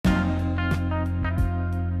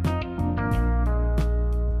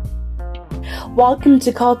Welcome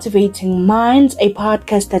to Cultivating Minds, a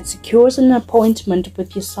podcast that secures an appointment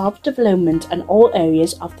with your self-development and all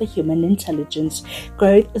areas of the human intelligence.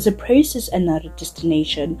 Growth is a process and not a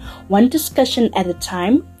destination. One discussion at a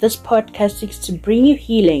time, this podcast seeks to bring you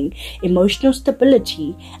healing, emotional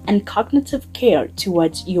stability, and cognitive care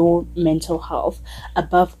towards your mental health.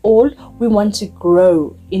 Above all, we want to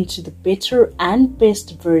grow into the better and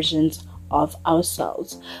best versions of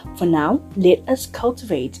ourselves. For now, let us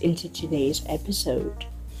cultivate into today's episode.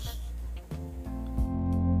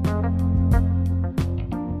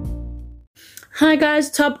 Hi guys,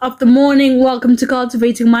 top of the morning. Welcome to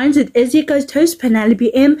Cultivating Minds. It is your host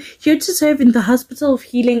Penelope M, here to serve in the Hospital of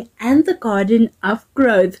Healing and the Garden of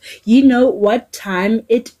Growth. You know what time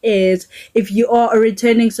it is. If you are a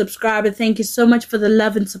returning subscriber, thank you so much for the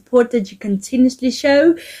love and support that you continuously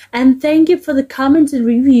show. And thank you for the comments and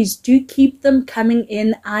reviews. Do keep them coming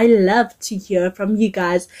in. I love to hear from you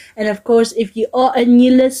guys. And of course, if you are a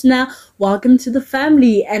new listener, welcome to the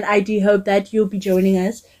family. And I do hope that you'll be joining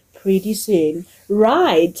us pretty soon.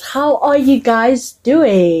 Right, how are you guys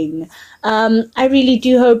doing? I really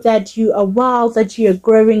do hope that you are well, that you are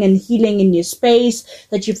growing and healing in your space,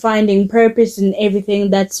 that you're finding purpose in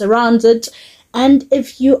everything that surrounds it. And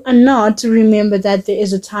if you are not, remember that there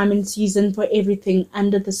is a time and season for everything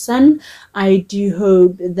under the sun. I do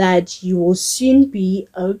hope that you will soon be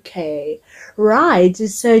okay. Right,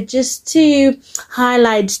 so just to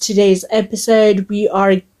highlight today's episode, we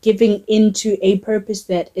are giving into a purpose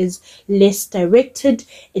that is less directed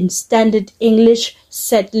in standard English,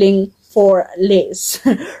 settling for less.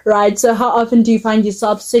 Right, so how often do you find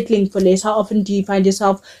yourself settling for less? How often do you find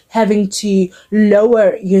yourself having to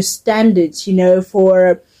lower your standards,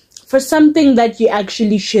 for something that you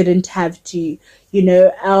actually shouldn't have to,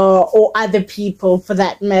 or other people for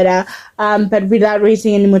that matter. But without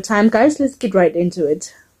wasting any more time, guys, let's get right into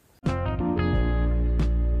it.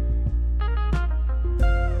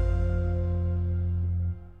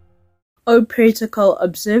 All protocol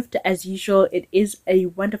observed. As usual, it is a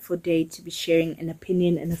wonderful day to be sharing an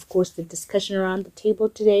opinion, and of course the discussion around the table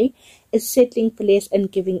today is settling for less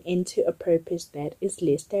and giving into a purpose that is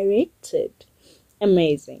less directed.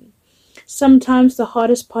 Amazing. Sometimes the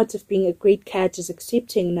hardest part of being a great cat is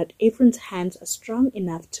accepting not everyone's hands are strong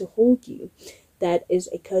enough to hold you. That is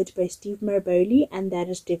a quote by Steve Maraboli, and that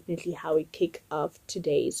is definitely how we kick off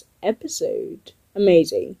today's episode.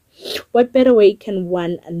 Amazing. What better way can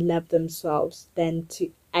one love themselves than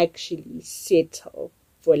to actually settle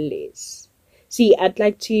for less? See, I'd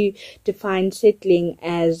like to define settling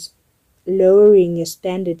as lowering your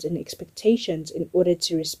standards and expectations in order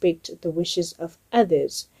to respect the wishes of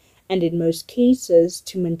others, and in most cases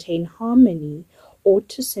to maintain harmony or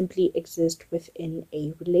to simply exist within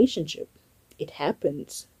a relationship. It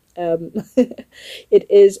happens. It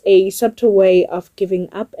is a subtle way of giving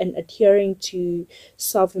up and adhering to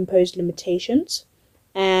self-imposed limitations,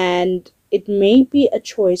 and it may be a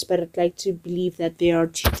choice, but I'd like to believe that there are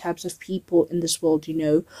two types of people in this world,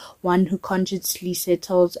 one who consciously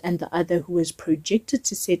settles and the other who is projected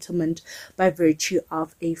to settlement by virtue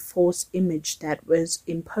of a false image that was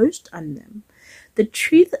imposed on them. The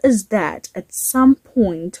truth is that at some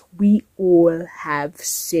point we all have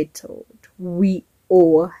settled. We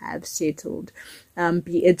all have settled,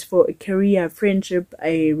 be it for a career, a friendship,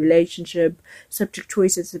 a relationship, subject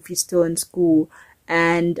choices if you're still in school,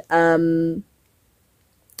 and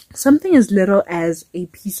something as little as a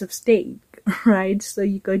piece of steak, right? So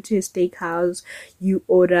you go to a steakhouse, you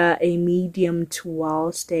order a medium to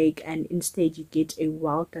well steak, and instead you get a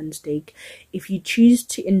well done steak. If you choose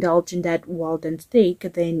to indulge in that well done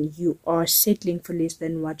steak, then you are settling for less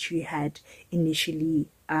than what you had initially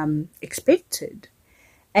expected.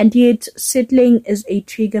 And yet, settling is a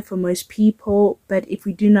trigger for most people, but if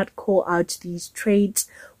we do not call out these traits,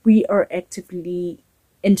 we are actively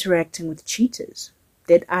interacting with cheaters.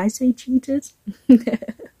 Did I say cheaters?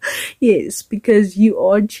 Yes, because you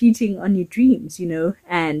are cheating on your dreams,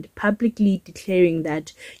 and publicly declaring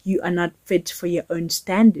that you are not fit for your own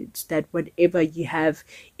standards, that whatever you have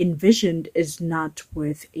envisioned is not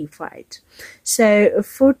worth a fight. So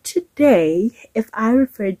for today, if I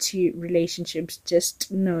refer to relationships,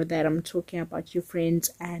 just know that I'm talking about your friends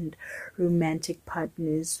and romantic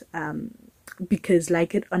partners, because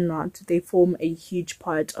like it or not, they form a huge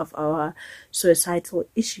part of our societal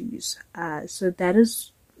issues. So that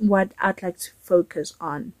is what I'd like to focus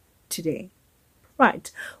on today.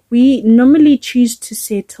 Right, we normally choose to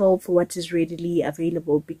settle for what is readily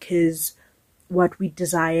available because what we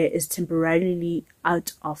desire is temporarily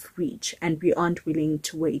out of reach and we aren't willing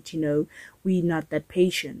to wait, we're not that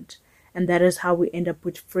patient. And that is how we end up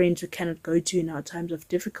with friends we cannot go to in our times of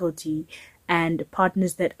difficulty and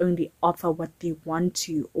partners that only offer what they want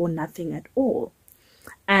to or nothing at all.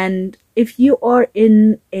 And if you are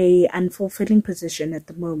in a unfulfilling position at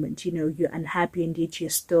the moment, you're unhappy and yet you're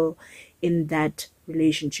still in that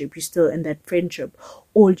relationship, you're still in that friendship,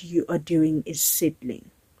 all you are doing is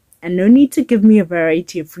settling. And no need to give me a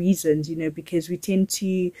variety of reasons, because we tend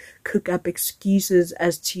to cook up excuses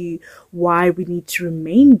as to why we need to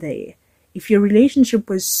remain there. If your relationship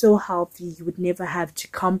was so healthy, you would never have to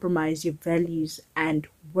compromise your values and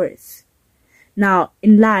worth. Now,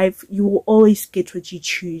 in life, you will always get what you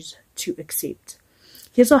choose to accept.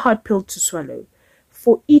 Here's a hard pill to swallow.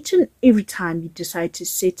 For each and every time you decide to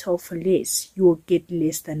settle for less, you will get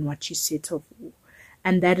less than what you settle for.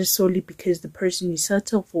 And that is solely because the person you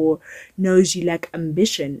settle for knows you lack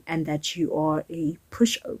ambition and that you are a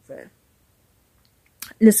pushover.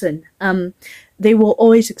 Listen, they will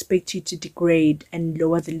always expect you to degrade and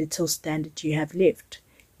lower the little standard you have left.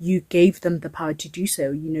 You gave them the power to do so.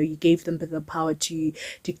 You gave them the power to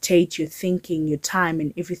dictate your thinking, your time,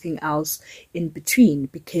 and everything else in between,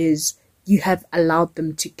 because you have allowed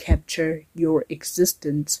them to capture your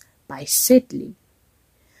existence by settling.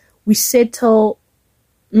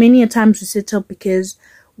 Many a times we settle because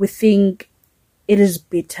we think it is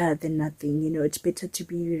better than nothing. It's better to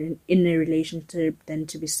be in a relationship than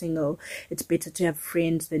to be single. It's better to have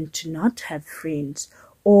friends than to not have friends.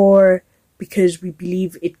 Or because we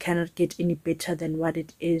believe it cannot get any better than what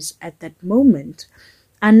it is at that moment,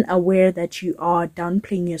 unaware that you are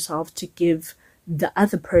downplaying yourself to give the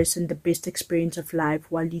other person the best experience of life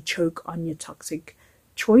while you choke on your toxic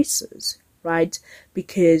choices, right?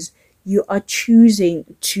 Because you are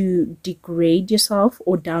choosing to degrade yourself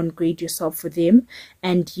or downgrade yourself for them,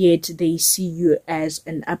 and yet they see you as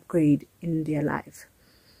an upgrade in their life.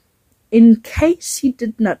 In case you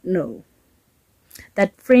did not know,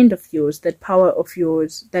 that friend of yours, that power of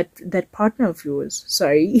yours, that partner of yours,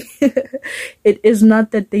 sorry, it is not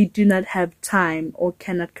that they do not have time or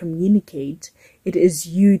cannot communicate. It is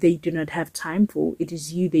you they do not have time for. It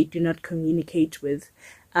is you they do not communicate with.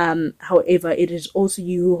 However, it is also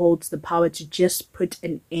you who holds the power to just put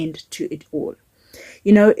an end to it all.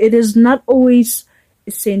 It is not always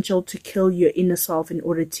essential to kill your inner self in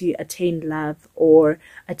order to attain love or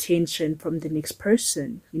attention from the next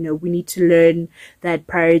person. We need to learn that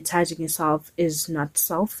prioritizing yourself is not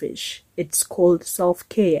selfish. It's called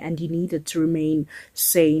self-care, and you need it to remain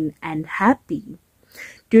sane and happy.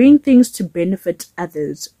 Doing things to benefit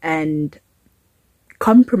others and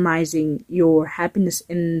compromising your happiness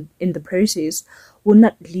in the process will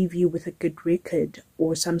not leave you with a good record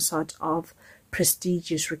or some sort of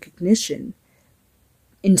prestigious recognition.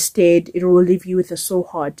 Instead, it will leave you with a sore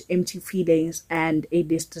heart, empty feelings, and a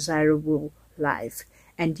less desirable life.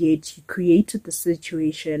 And yet you created the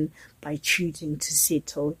situation by choosing to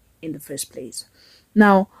settle in the first place.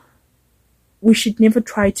 Now, we should never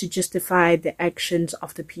try to justify the actions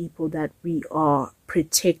of the people that we are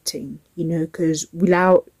protecting, because we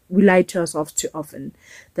lie to ourselves too often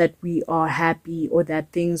that we are happy or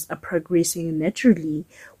that things are progressing naturally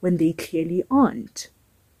when they clearly aren't.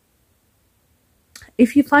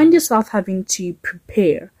 If you find yourself having to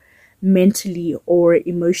prepare mentally or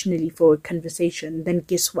emotionally for a conversation, then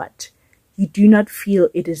guess what? You do not feel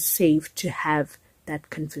it is safe to have that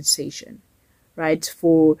conversation, right?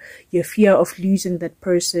 For your fear of losing that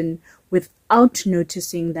person without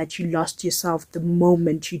noticing that you lost yourself the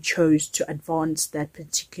moment you chose to advance that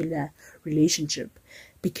particular relationship.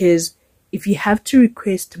 Because if you have to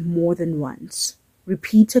request more than once,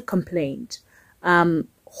 repeat a complaint,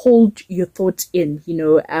 hold your thoughts in,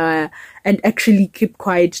 and actually keep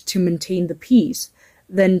quiet to maintain the peace,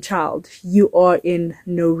 then child, you are in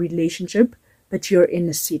no relationship, but you're in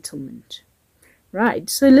a settlement. Right,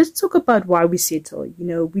 so let's talk about why we settle.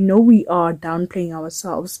 We know we are downplaying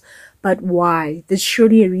ourselves, but why? There's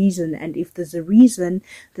surely a reason, and if there's a reason,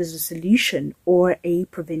 there's a solution or a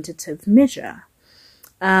preventative measure.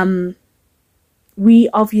 We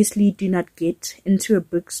obviously do not get into a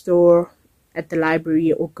bookstore, at the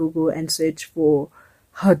library, or Google and search for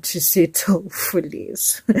how to settle for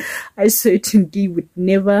less. I certainly would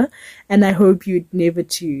never, and I hope you'd never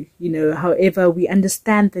too. However, we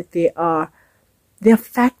understand that there are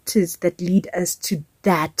factors that lead us to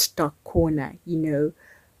that dark corner,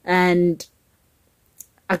 and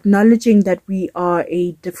acknowledging that we are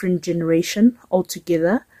a different generation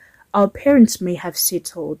altogether. Our parents may have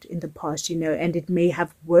settled in the past, and it may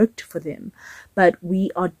have worked for them, but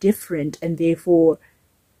we are different, and therefore,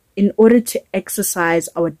 in order to exercise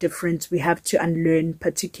our difference, we have to unlearn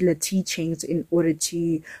particular teachings in order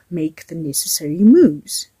to make the necessary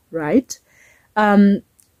moves, right?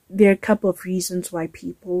 there are a couple of reasons why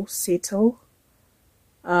people settle.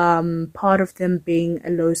 Part of them being a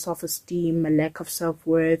low self-esteem, a lack of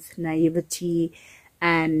self-worth, naivety,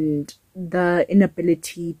 and the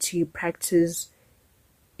inability to practice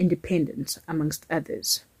independence, amongst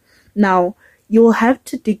others. Now, you'll have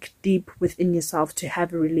to dig deep within yourself to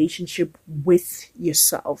have a relationship with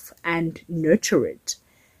yourself and nurture it.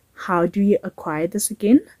 How do you acquire this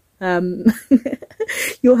again?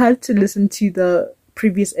 You'll have to listen to the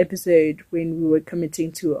previous episode when we were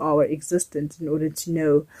committing to our existence in order to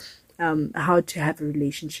know how to have a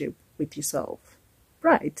relationship with yourself.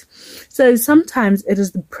 Right. So sometimes it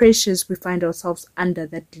is the pressures we find ourselves under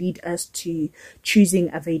that lead us to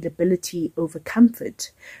choosing availability over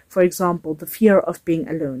comfort. For example, the fear of being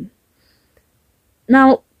alone.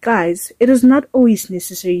 Now, guys, it is not always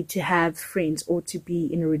necessary to have friends or to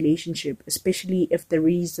be in a relationship, especially if the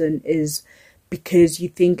reason is because you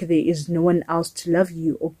think there is no one else to love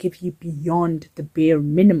you or give you beyond the bare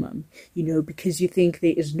minimum, because you think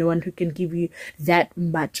there is no one who can give you that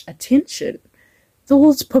much attention. The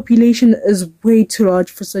world's population is way too large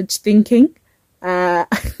for such thinking. Last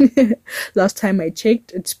time I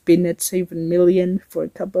checked, it's been at 7 million for a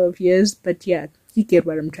couple of years, but yeah, you get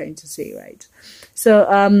what I'm trying to say, right?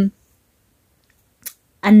 So,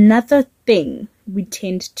 another thing we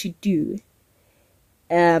tend to do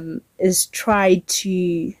is try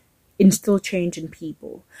to instill change in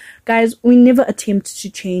people. Guys, we never attempt to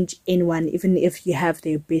change anyone, even if you have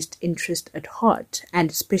their best interest at heart, and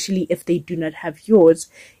especially if they do not have yours.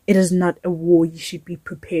 It is not a war you should be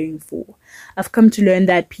preparing for. I've come to learn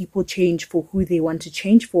that people change for who they want to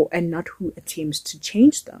change for and not who attempts to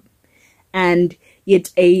change them. And yet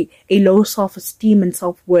a low self-esteem and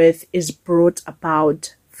self-worth is brought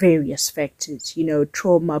about various factors,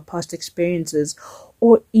 trauma, past experiences,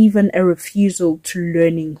 or even a refusal to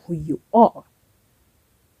learning who you are.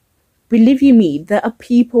 Believe you me, there are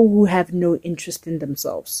people who have no interest in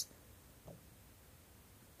themselves,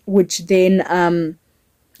 which then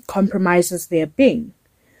compromises their being.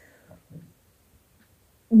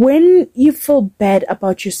 When you feel bad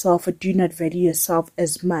about yourself or do not value yourself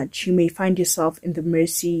as much, you may find yourself in the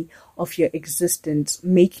mercy of your existence,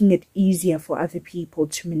 making it easier for other people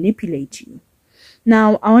to manipulate you.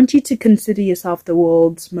 Now, I want you to consider yourself the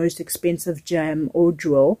world's most expensive gem or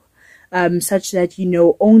jewel, such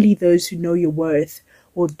that only those who know your worth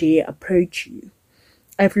will dare approach you.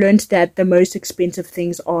 I've learned that the most expensive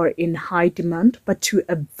things are in high demand, but to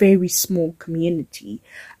a very small community.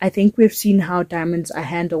 I think we've seen how diamonds are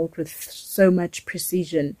handled with so much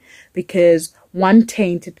precision, because one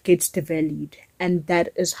taint, it gets devalued. And that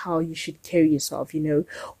is how you should carry yourself,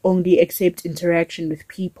 only accept interaction with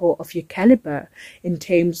people of your caliber in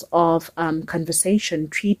terms of conversation,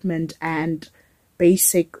 treatment, and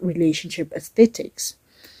basic relationship aesthetics.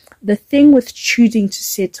 The thing with choosing to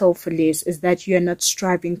settle for less is that you are not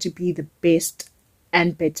striving to be the best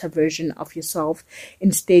and better version of yourself.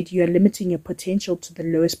 Instead, you are limiting your potential to the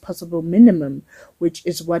lowest possible minimum, which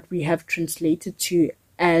is what we have translated to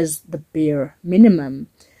as the bare minimum.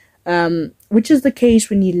 Which is the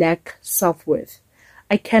case when you lack self-worth.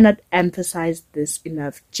 I cannot emphasize this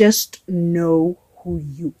enough. Just know who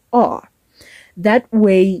you are. That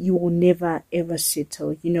way you will never ever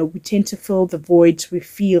settle. We tend to fill the voids we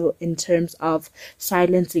feel in terms of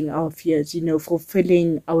silencing our fears,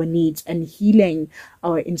 fulfilling our needs and healing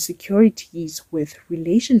our insecurities with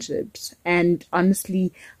relationships. And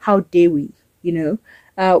honestly, how dare we,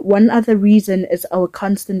 One other reason is our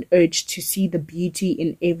constant urge to see the beauty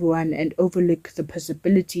in everyone and overlook the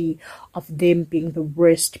possibility of them being the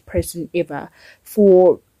worst person ever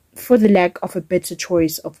for the lack of a better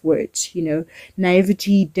choice of words.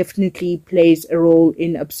 Naivety definitely plays a role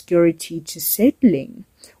in obscurity to settling.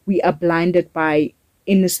 We are blinded by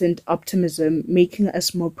innocent optimism, making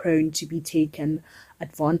us more prone to be taken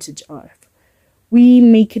advantage of. We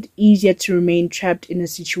make it easier to remain trapped in a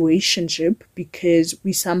situationship because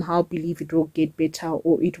we somehow believe it will get better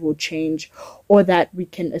or it will change, or that we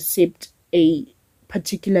can accept a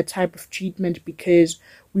particular type of treatment because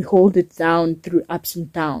we hold it down through ups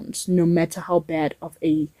and downs, no matter how bad of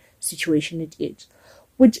a situation it is,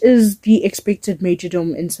 which is the expected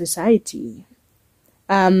martyrdom in society.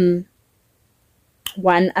 One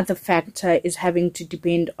other factor is having to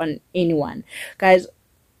depend on anyone. Guys,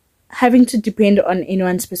 having to depend on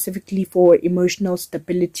anyone specifically for emotional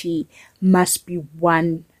stability must be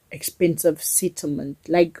one expensive settlement,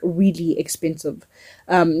 like really expensive.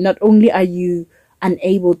 Not only are you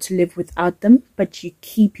unable to live without them, but you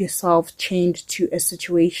keep yourself chained to a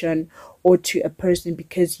situation or to a person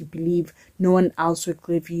because you believe no one else will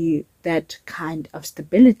give you that kind of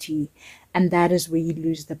stability, and that is where you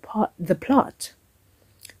lose the plot.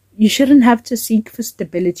 You shouldn't have to seek for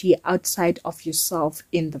stability outside of yourself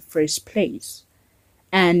in the first place.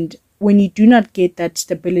 And when you do not get that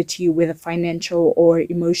stability, whether financial or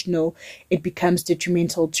emotional, it becomes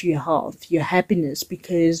detrimental to your health, your happiness,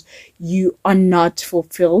 because you are not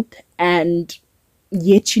fulfilled, and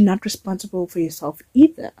yet you're not responsible for yourself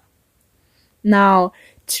either. Now,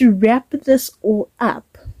 to wrap this all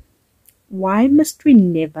up, why must we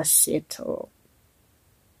never settle?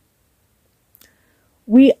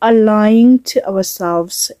 We are lying to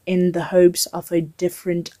ourselves in the hopes of a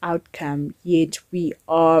different outcome, yet we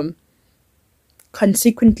are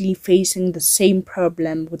consequently facing the same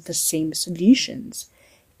problem with the same solutions.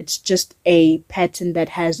 It's just a pattern that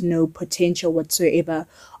has no potential whatsoever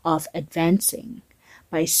of advancing.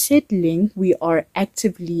 By settling, we are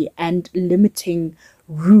actively and limiting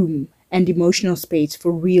room and emotional space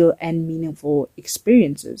for real and meaningful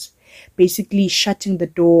experiences, basically shutting the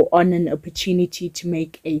door on an opportunity to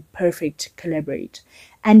make a perfect collaborate.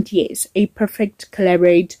 And yes, a perfect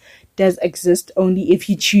collaborate does exist only if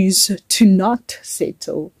you choose to not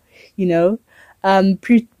settle,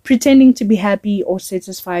 pretending to be happy or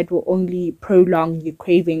satisfied will only prolong your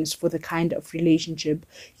cravings for the kind of relationship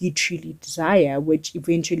you truly desire, which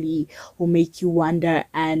eventually will make you wonder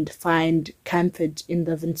and find comfort in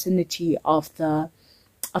the vicinity of the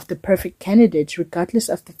perfect candidate, regardless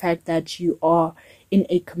of the fact that you are in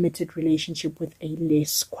a committed relationship with a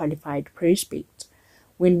less qualified prospect.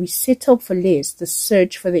 When we settle for less, the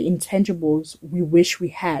search for the intangibles we wish we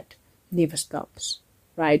had never stops.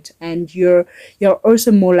 Right? And you're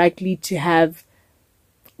also more likely to have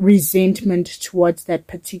resentment towards that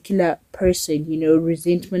particular person,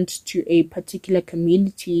 resentment to a particular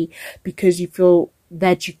community, because you feel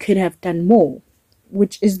that you could have done more,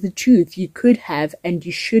 which is the truth. You could have and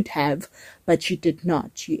you should have, but you did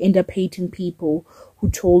not. You end up hating people who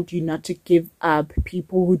told you not to give up,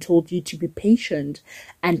 people who told you to be patient,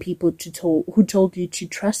 and people who told you to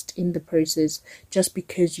trust in the process just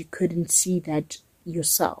because you couldn't see that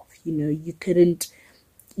yourself. You couldn't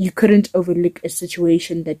overlook a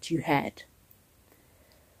situation that you had.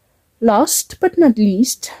 Last but not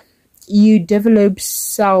least, you develop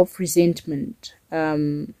self-resentment,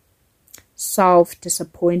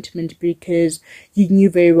 self-disappointment, because you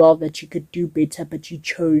knew very well that you could do better, but you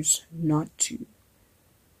chose not to.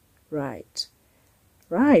 Right.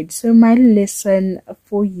 So my lesson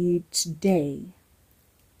for you today: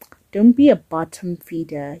 don't be a bottom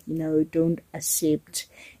feeder, don't accept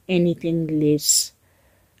anything less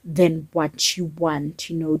than what you want,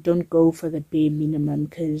 don't go for the bare minimum,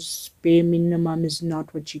 because bare minimum is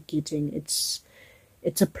not what you're getting. It's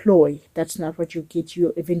a ploy. That's not what you get.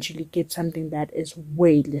 You'll eventually get something that is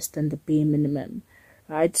way less than the bare minimum,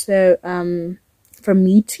 right? So, from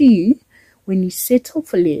me to you, when you settle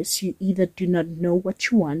for less, you either do not know what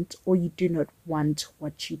you want or you do not want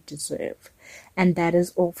what you deserve. And that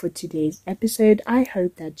is all for today's episode. I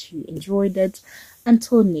hope that you enjoyed it.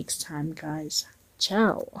 Until next time, guys.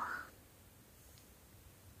 Ciao.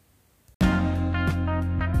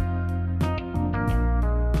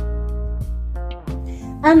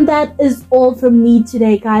 And that is all from me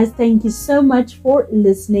today, guys. Thank you so much for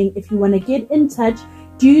listening. If you want to get in touch,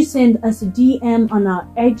 do send us a DM on our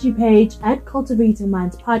IG page at Cultivating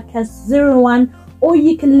Minds Podcast 01, or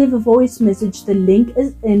you can leave a voice message. The link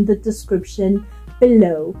is in the description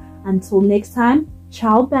below. Until next time,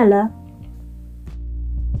 ciao Bella.